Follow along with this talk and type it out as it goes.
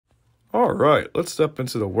All right, let's step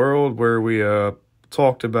into the world where we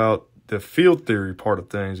talked about the field theory part of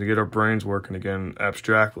things and get our brains working again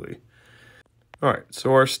abstractly. All right,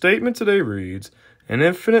 so our statement today reads, an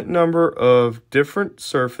infinite number of different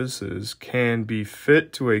surfaces can be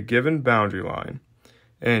fit to a given boundary line,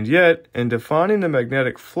 and yet, in defining the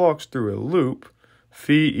magnetic flux through a loop,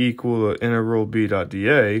 phi equal to integral b dot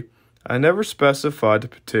dA, I never specified the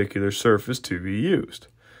particular surface to be used.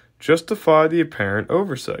 Justify the apparent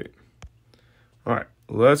oversight. All right,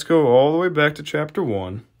 let's go all the way back to chapter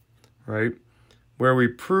 1, right, where we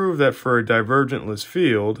prove that for a divergentless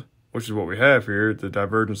field, which is what we have here, the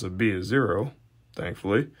divergence of B is 0,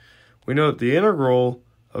 thankfully, we know that the integral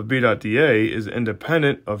of B dot dA is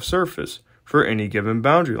independent of surface for any given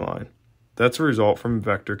boundary line. That's a result from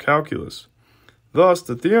vector calculus. Thus,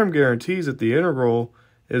 the theorem guarantees that the integral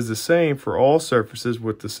is the same for all surfaces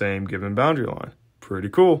with the same given boundary line. Pretty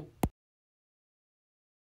cool.